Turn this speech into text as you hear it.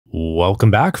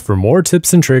Welcome back for more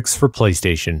tips and tricks for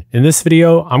PlayStation. In this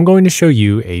video, I'm going to show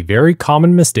you a very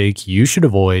common mistake you should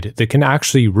avoid that can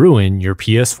actually ruin your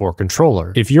PS4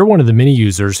 controller. If you're one of the many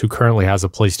users who currently has a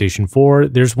PlayStation 4,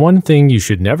 there's one thing you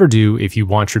should never do if you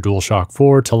want your DualShock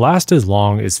 4 to last as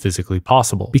long as physically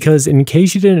possible. Because in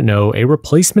case you didn't know, a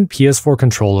replacement PS4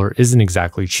 controller isn't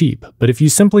exactly cheap, but if you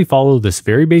simply follow this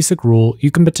very basic rule,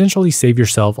 you can potentially save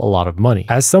yourself a lot of money.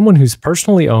 As someone who's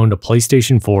personally owned a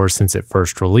PlayStation 4 since it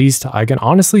first released, I can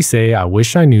honestly say I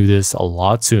wish I knew this a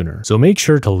lot sooner. So make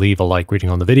sure to leave a like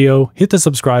rating on the video, hit the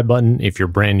subscribe button if you're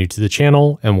brand new to the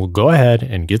channel, and we'll go ahead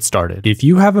and get started. If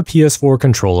you have a PS4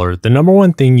 controller, the number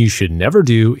one thing you should never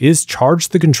do is charge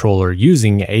the controller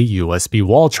using a USB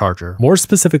wall charger, more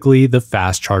specifically the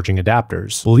fast charging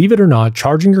adapters. Believe it or not,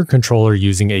 charging your controller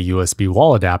using a USB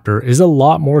wall adapter is a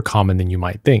lot more common than you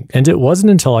might think. And it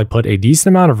wasn't until I put a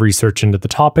decent amount of research into the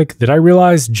topic that I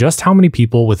realized just how many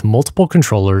people with multiple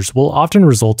controllers will often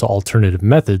resort to alternative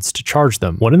methods to charge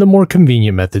them, one of the more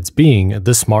convenient methods being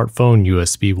the smartphone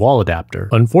USB wall adapter.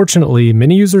 Unfortunately,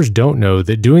 many users don't know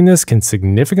that doing this can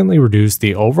significantly reduce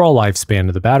the overall lifespan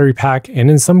of the battery pack,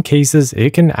 and in some cases,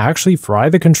 it can actually fry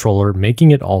the controller,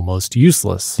 making it almost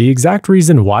useless. The exact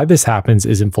reason why this happens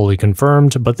isn't fully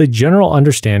confirmed, but the general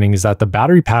understanding is that the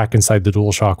battery pack inside the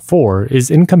DualShock 4 is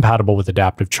incompatible with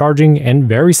adaptive charging and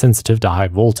very sensitive to high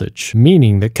voltage,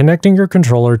 meaning that connecting your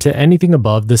controller to anything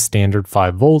above the standard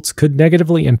 5 volts could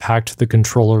negatively impact the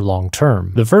controller long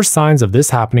term. The first signs of this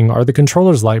happening are the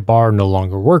controller's light bar no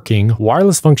longer working,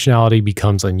 wireless functionality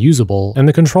becomes unusable, and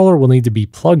the controller will need to be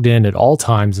plugged in at all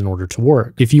times in order to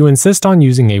work. If you insist on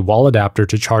using a wall adapter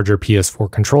to charge your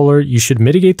PS4 controller, you should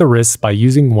mitigate the risks by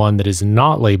using one that is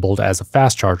not labeled as a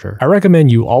fast charger. I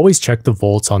recommend you always check the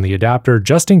volts on the adapter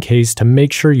just in case to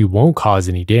make sure you won't cause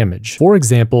any damage. For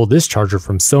example, this charger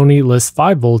from Sony lists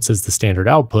 5 volts as the standard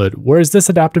output, whereas this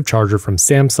adaptive charger from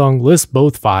Samsung lists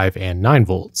both 5 and 9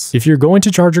 volts. If you're going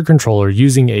to charge your controller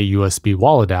using a USB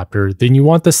wall adapter, then you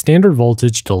want the standard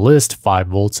voltage to list 5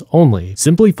 volts only.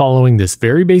 Simply following this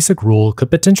very basic rule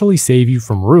could potentially save you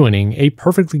from ruining a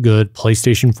perfectly good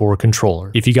PlayStation 4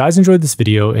 controller. If you guys enjoyed this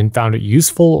video and found it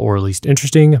useful or at least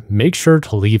interesting, make sure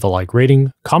to leave a like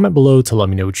rating, comment below to let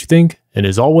me know what you think, and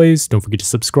as always, don't forget to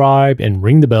subscribe and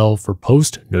ring the bell for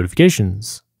post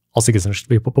notifications. I'll see you guys in the next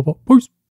video. Peace.